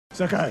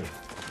Sakai,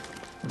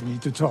 we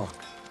need to talk.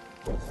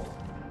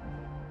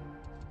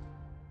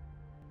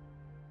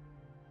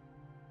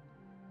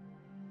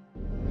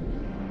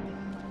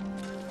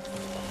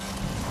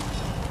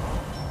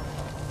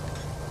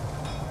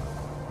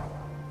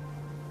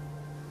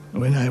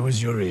 When I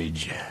was your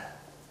age,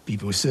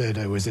 people said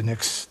I was the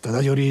next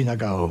Tadayori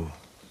Nagao.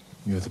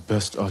 You're the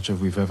best archer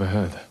we've ever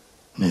had.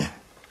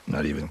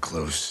 Not even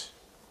close.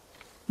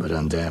 But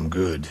I'm damn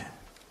good.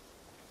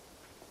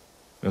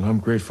 And I'm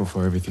grateful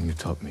for everything you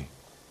taught me.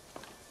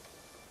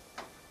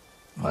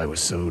 I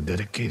was so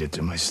dedicated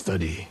to my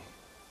study,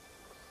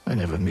 I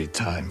never made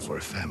time for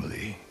a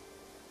family.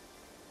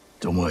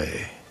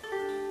 Tomoe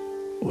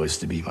was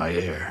to be my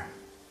heir.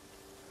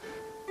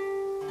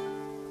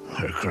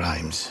 Her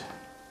crimes,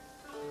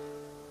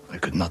 I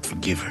could not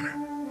forgive her.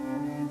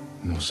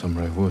 No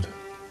samurai would.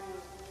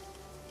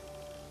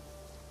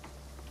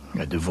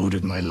 I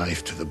devoted my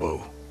life to the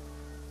bow.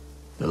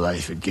 The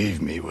life it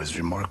gave me was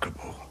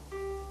remarkable.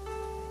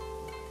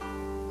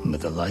 But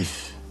the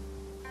life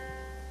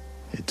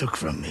it took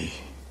from me...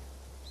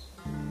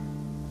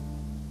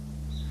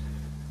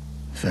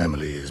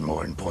 Family is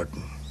more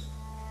important.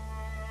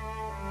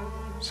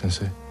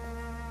 Sensei?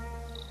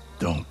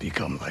 Don't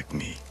become like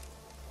me.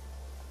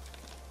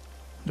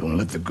 Don't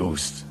let the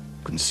ghost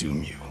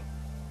consume you.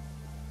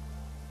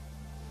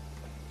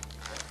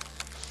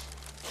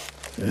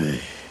 Hey,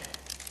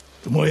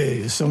 Tomoe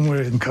is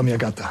somewhere in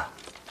Kamiyagata.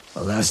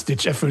 A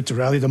last-ditch effort to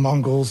rally the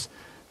Mongols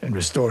and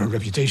restore her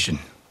reputation.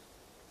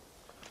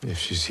 If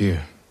she's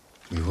here,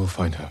 we will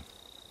find her.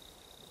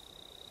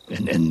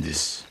 And end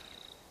this.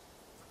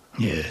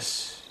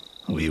 Yes,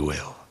 we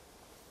will.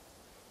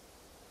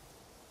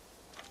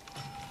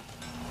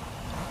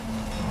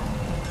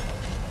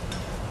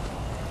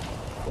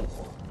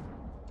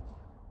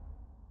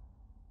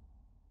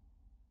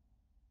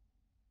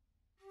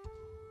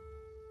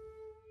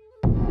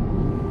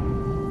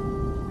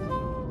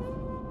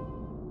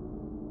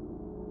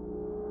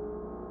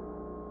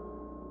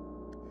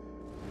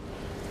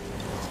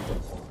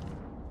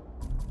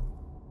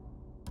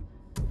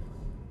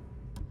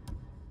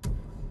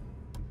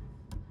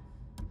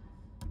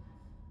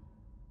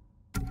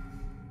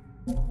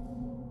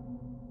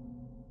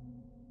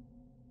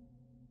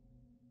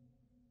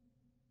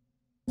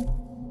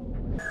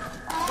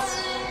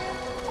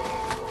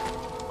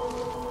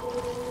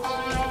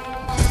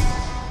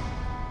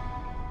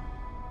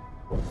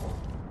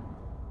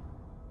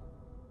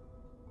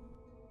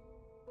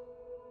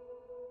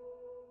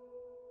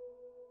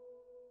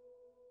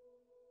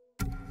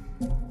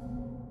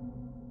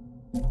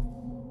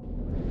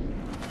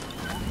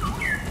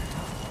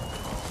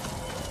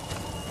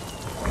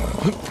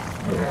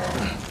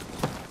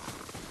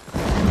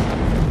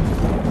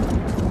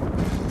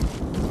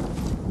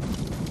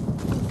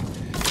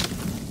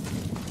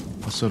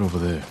 What's that over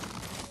there?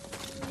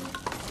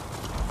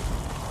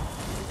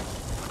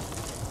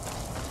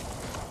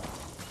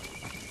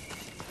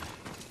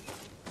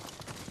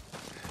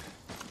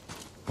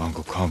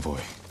 Mongol convoy.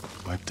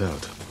 Wiped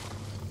out.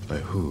 By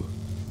who?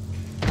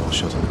 All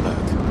shuttled back.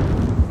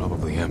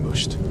 Probably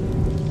ambushed.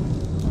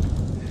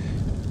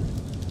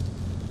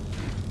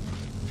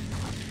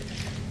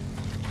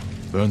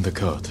 Burn the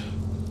cart.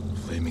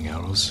 Flaming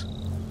arrows?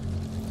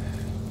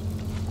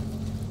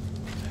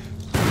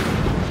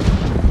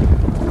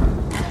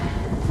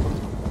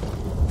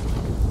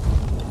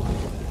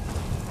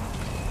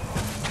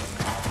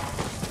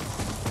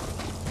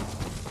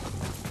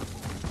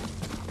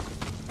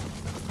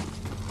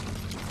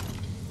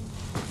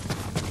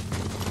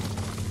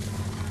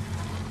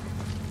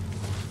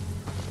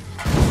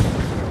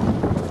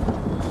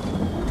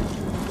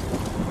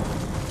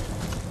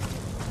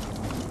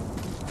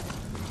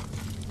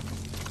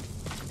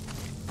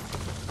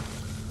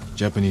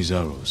 Japanese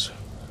arrows.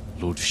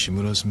 Lord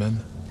Shimura's men?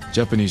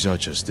 Japanese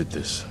archers did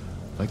this.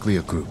 Likely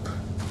a group.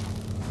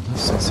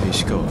 Unless Sensei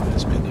Ishikawa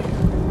has been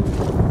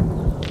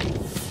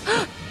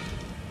here.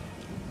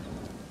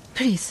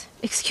 Please,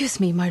 excuse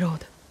me, my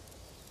lord.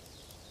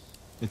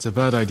 It's a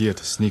bad idea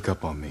to sneak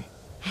up on me.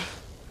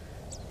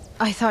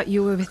 I thought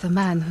you were with the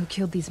man who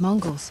killed these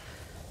Mongols.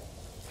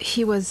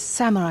 He was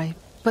samurai,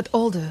 but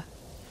older.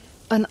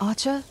 An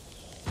archer?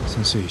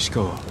 Sensei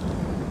Ishikawa.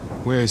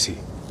 Where is he?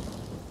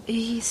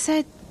 He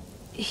said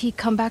he'd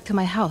come back to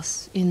my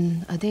house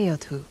in a day or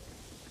two.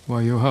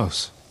 Why your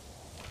house?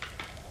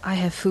 I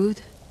have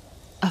food,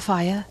 a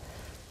fire.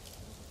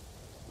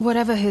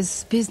 Whatever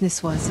his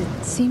business was,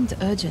 it seemed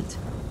urgent.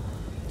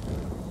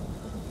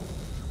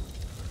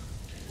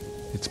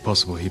 It's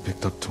possible he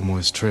picked up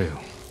Tomoe's trail.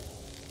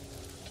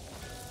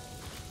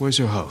 Where's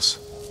your house?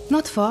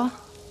 Not far,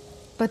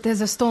 but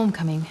there's a storm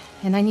coming,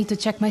 and I need to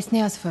check my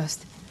snares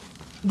first.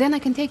 Then I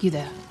can take you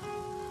there.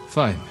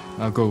 Fine,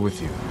 I'll go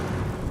with you.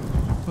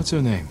 What's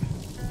your name?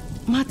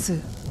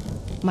 Matsu,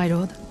 my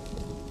lord.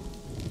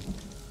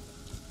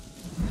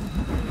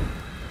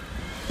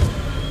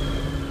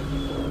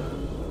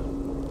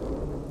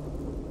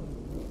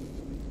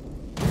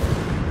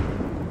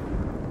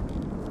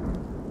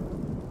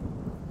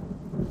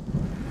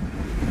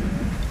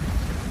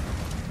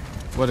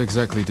 What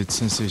exactly did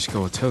Sensei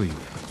Ishikawa tell you?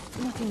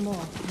 Nothing more,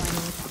 my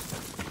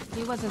lord.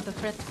 He wasn't a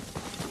threat.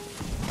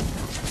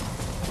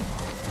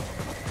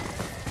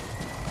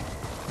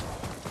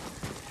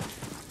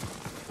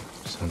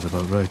 Sounds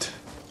about right.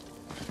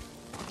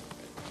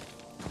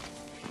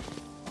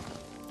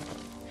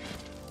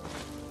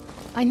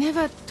 I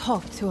never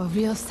talked to a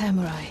real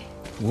samurai.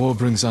 War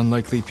brings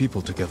unlikely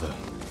people together.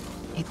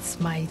 It's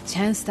my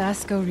chance to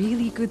ask a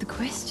really good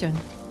question.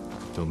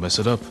 Don't mess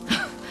it up.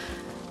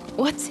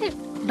 What's it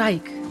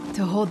like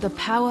to hold the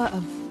power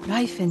of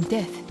life and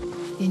death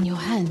in your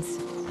hands?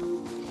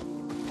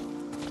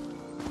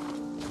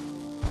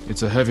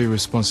 It's a heavy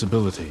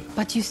responsibility.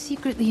 But you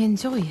secretly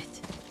enjoy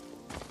it.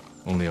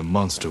 Only a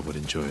monster would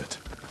enjoy it.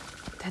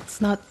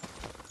 That's not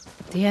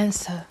the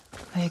answer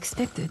I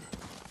expected.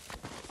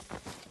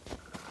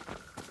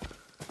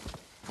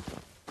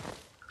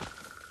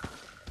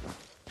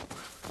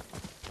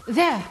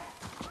 There!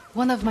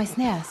 One of my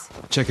snares.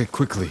 Check it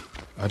quickly.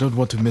 I don't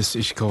want to miss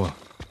Ishikawa.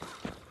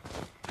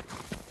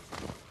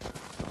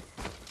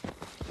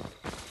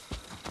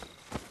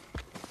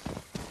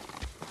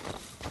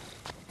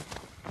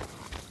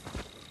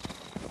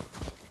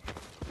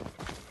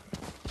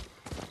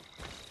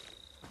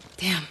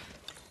 Damn.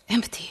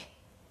 Empty.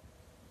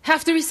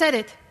 Have to reset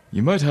it.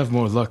 You might have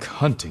more luck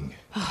hunting.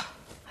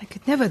 I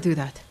could never do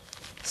that.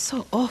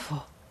 So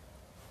awful.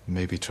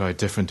 Maybe try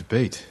different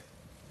bait.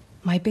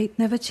 My bait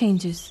never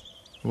changes.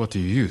 What do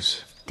you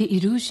use? The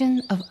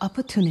illusion of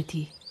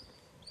opportunity.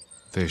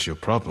 There's your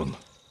problem.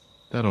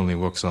 That only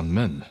works on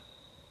men.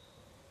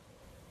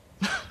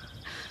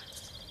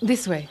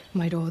 This way,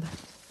 my lord.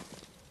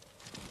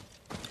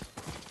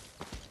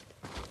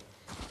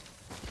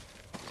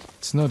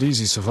 It's not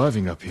easy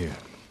surviving up here.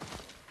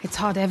 It's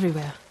hard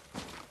everywhere.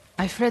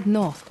 I fled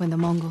north when the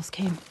Mongols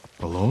came.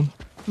 Alone?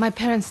 My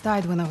parents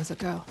died when I was a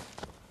girl.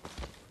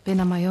 Been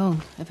on my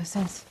own ever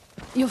since.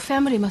 Your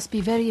family must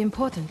be very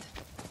important.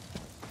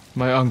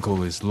 My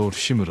uncle is Lord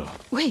Shimura.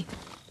 Wait.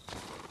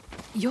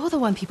 You're the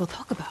one people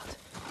talk about.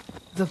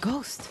 The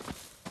ghost.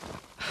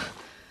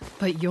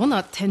 But you're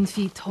not 10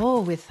 feet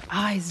tall with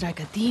eyes like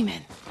a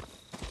demon.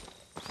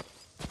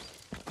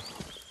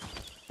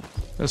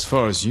 As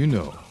far as you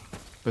know.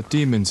 But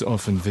demons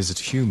often visit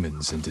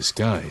humans in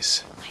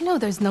disguise. I know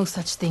there's no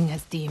such thing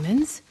as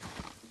demons.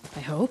 I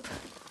hope.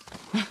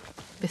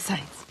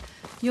 Besides,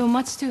 you're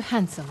much too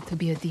handsome to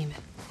be a demon.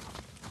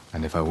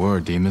 And if I were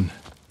a demon,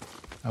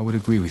 I would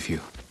agree with you.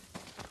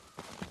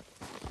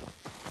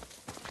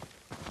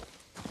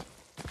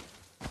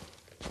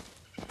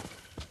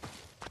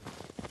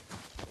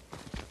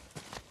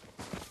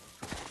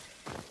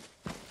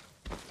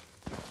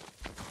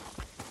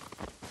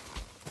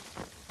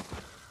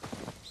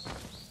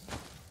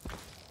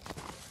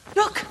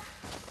 Look!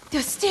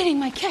 They're stealing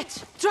my catch!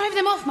 Drive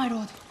them off, my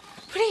lord!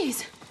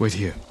 Please! Wait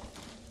here.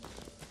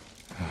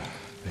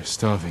 They're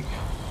starving.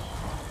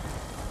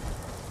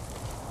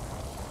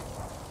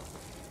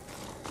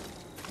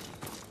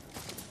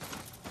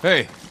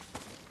 Hey!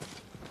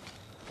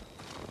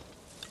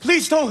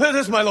 Please don't hurt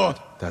us, my lord!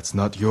 That's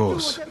not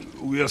yours.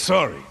 We are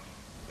sorry.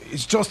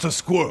 It's just a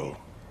squirrel.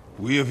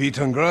 We have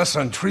eaten grass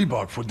and tree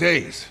bark for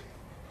days.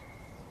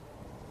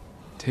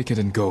 Take it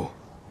and go.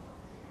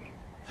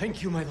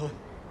 Thank you, my lord.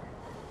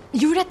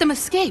 You let them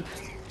escape!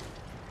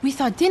 We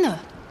thought dinner.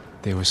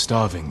 They were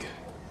starving.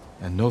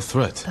 And no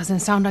threat.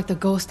 Doesn't sound like the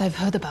ghost I've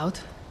heard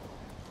about.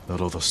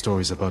 Not all the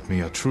stories about me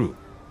are true.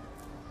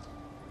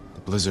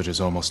 The blizzard is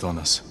almost on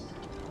us.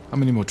 How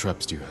many more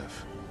traps do you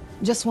have?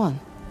 Just one.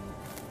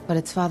 But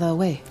it's farther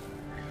away.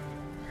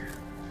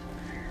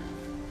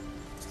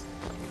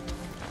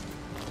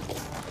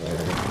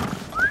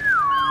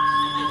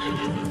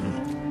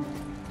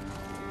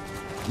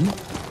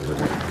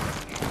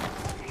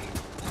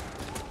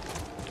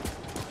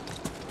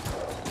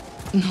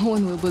 No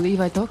one will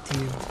believe I talked to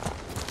you.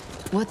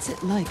 What's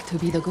it like to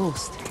be the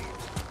ghost?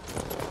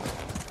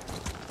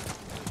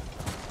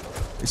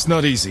 It's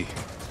not easy,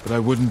 but I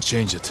wouldn't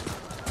change it.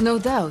 No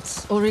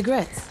doubts or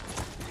regrets.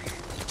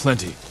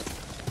 Plenty.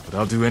 But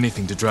I'll do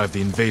anything to drive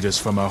the invaders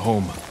from our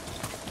home.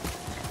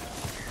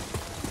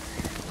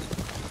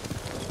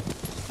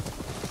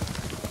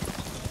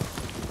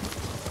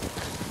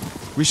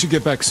 We should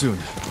get back soon.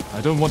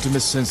 I don't want to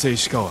miss Sensei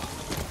Ishikawa.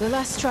 The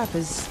last trap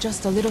is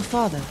just a little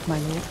farther, my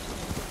lord.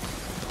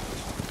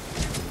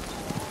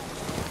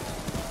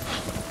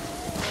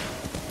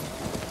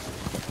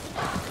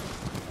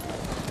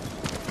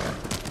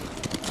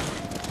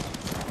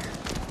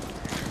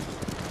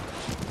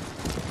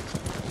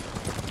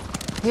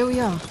 Here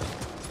we are.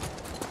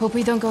 Hope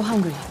we don't go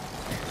hungry.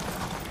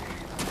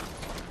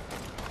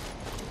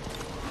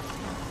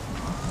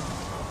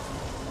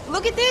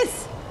 Look at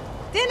this!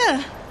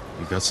 Dinner!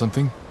 You got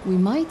something? We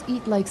might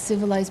eat like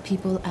civilized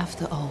people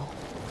after all.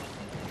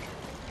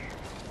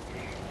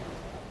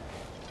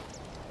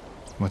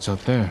 What's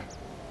out there?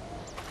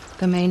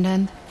 The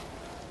mainland.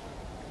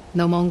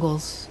 No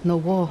Mongols, no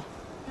war.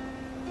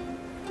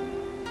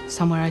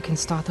 Somewhere I can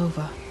start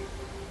over.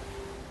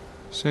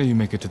 Say you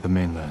make it to the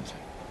mainland.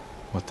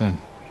 What then?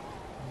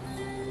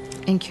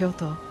 In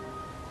Kyoto,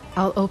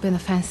 I'll open a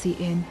fancy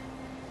inn.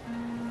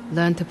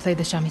 Learn to play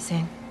the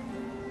shamisen.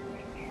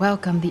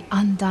 Welcome the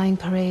undying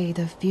parade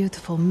of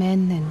beautiful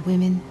men and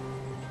women,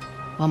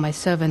 while my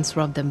servants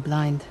rob them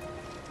blind.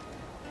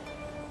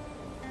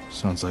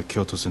 Sounds like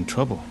Kyoto's in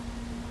trouble.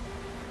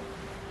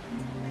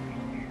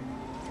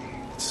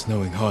 It's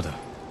snowing harder.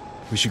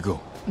 We should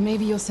go.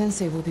 Maybe your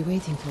sensei will be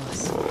waiting for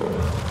us.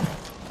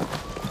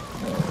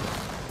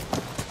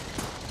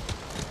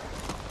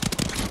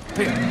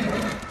 Hey!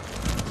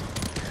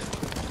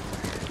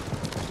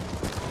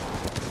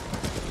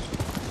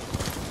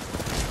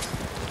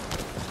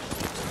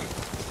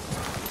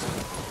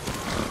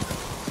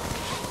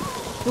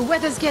 The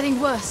weather's getting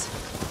worse.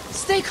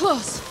 Stay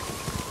close.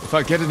 If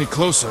I get any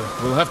closer,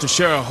 we'll have to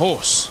share a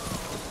horse.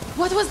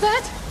 What was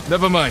that?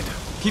 Never mind.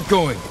 Keep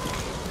going.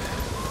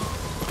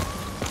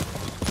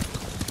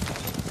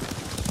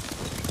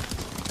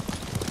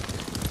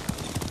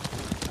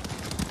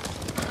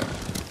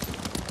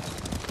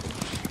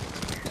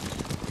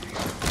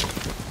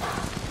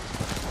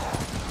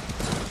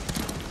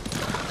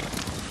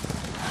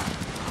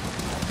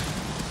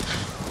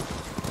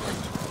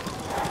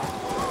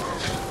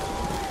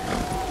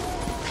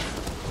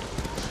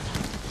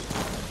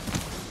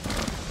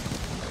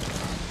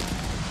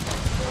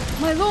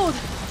 My lord!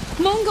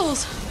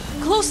 Mongols!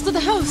 Close to the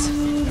house!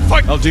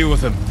 Fight! I'll deal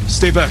with them.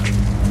 Stay back.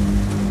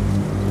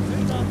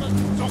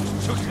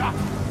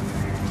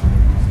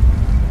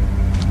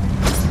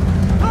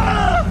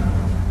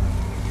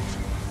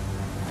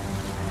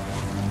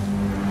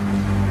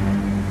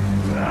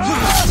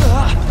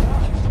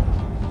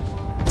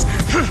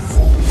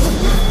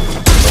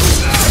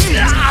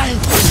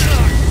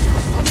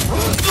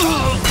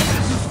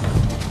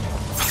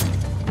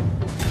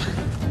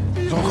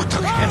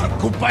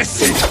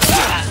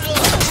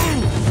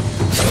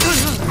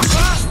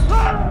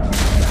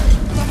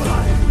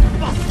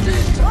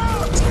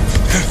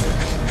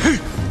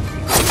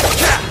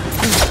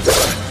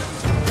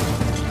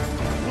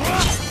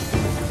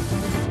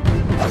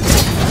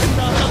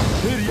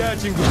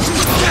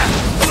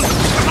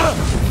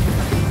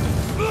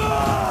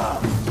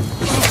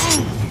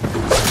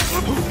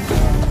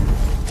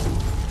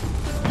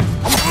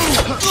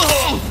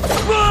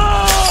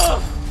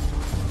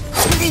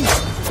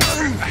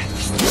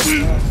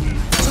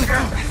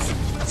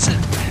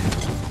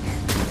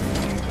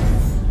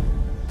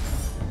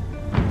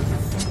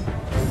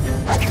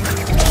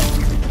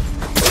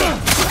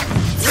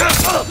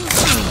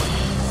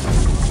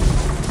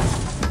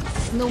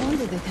 No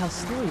wonder they tell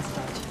stories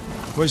about you.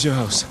 Where's your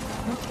house?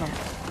 Not far.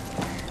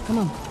 Come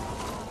on.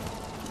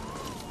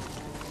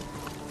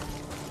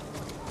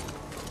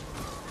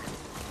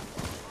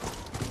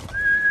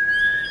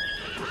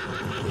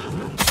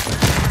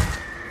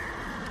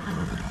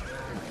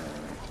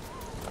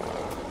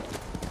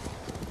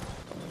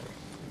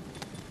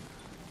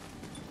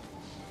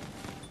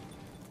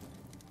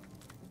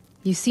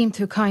 You seem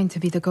too kind to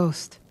be the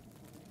ghost.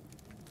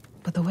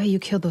 But the way you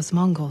killed those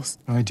Mongols...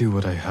 I do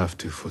what I have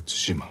to for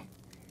Tsushima.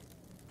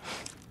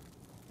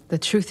 The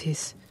truth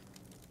is,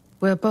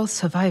 we're both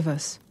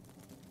survivors.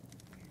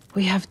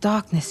 We have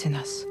darkness in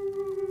us.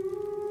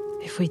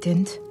 If we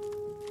didn't,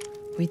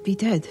 we'd be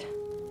dead.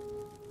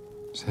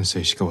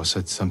 Sensei Ishikawa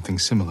said something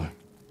similar.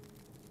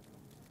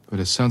 But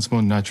it sounds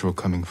more natural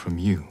coming from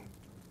you,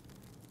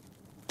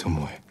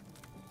 Tomoe.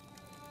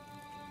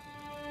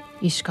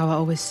 Ishikawa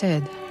always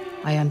said,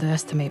 I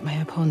underestimate my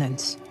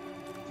opponents.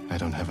 I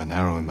don't have an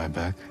arrow in my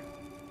back.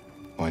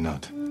 Why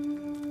not?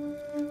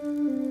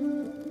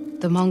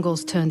 The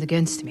Mongols turned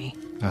against me.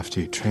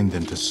 After you trained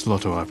them to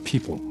slaughter our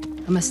people.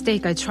 A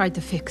mistake I tried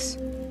to fix.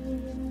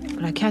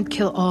 But I can't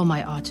kill all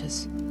my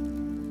archers.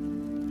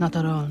 Not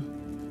alone.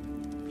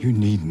 You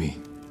need me.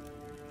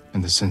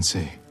 And the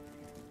sensei.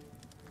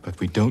 But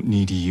we don't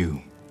need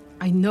you.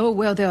 I know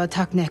where they'll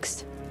attack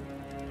next.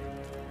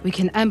 We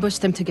can ambush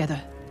them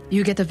together.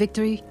 You get a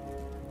victory,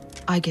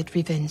 I get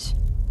revenge.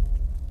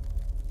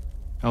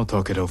 I'll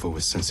talk it over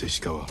with Sensei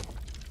Ishikawa.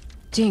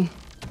 Jin,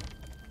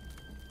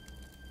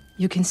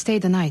 you can stay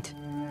the night.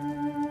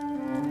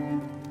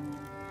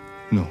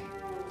 No,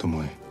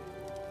 Tomoe.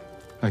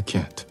 I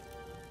can't.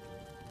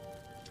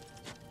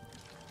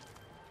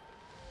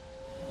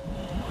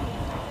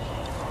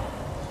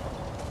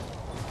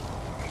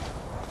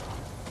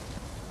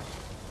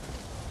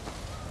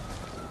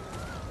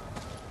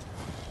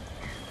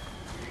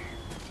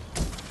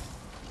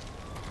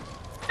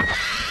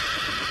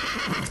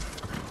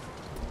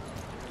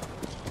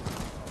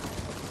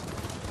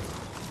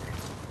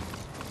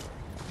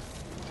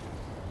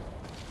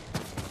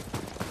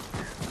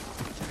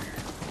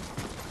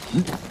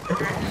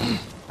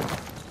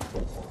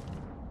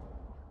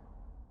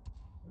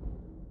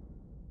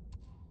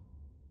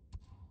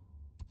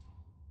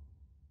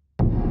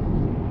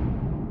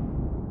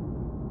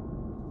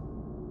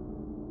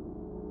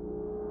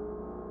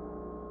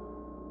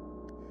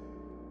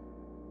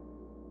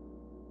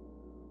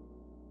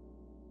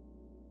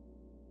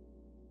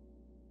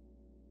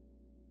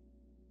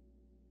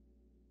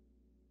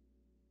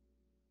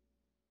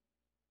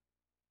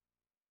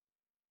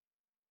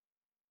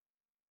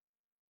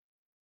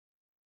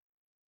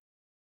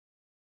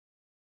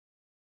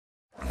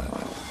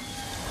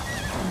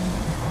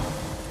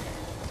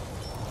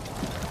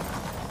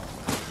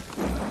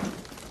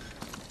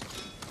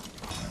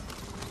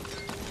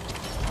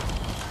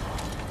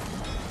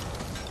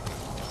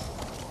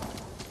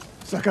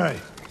 Sakai.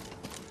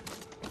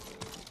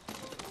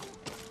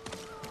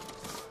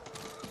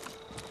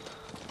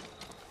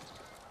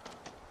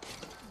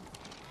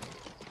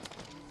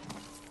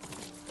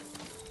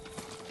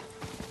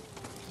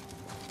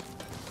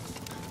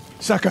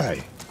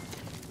 Sakai,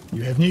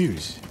 you have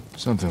news?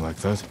 Something like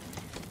that.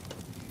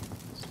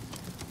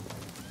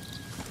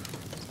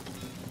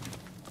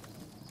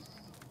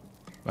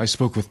 I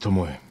spoke with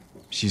Tomoe.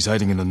 She's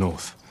hiding in the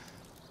north.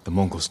 The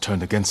Mongols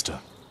turned against her.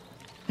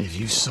 If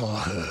you saw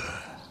her,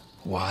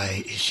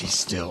 why is she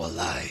still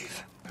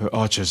alive? Her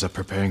archers are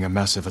preparing a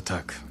massive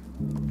attack.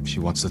 She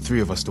wants the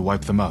three of us to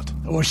wipe them out.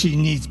 Or she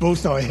needs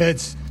both our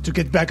heads to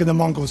get back in the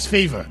Mongols'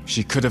 favor.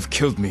 She could have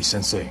killed me,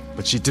 Sensei,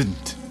 but she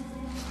didn't.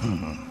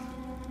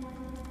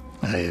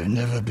 I have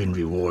never been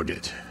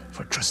rewarded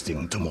for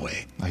trusting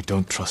Tomoe. I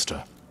don't trust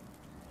her.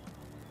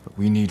 But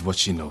we need what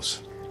she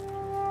knows.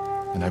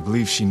 And I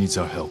believe she needs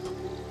our help.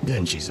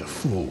 Then she's a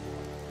fool.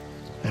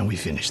 And we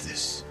finish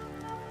this.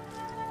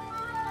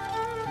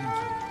 Thank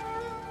you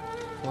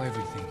for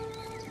everything.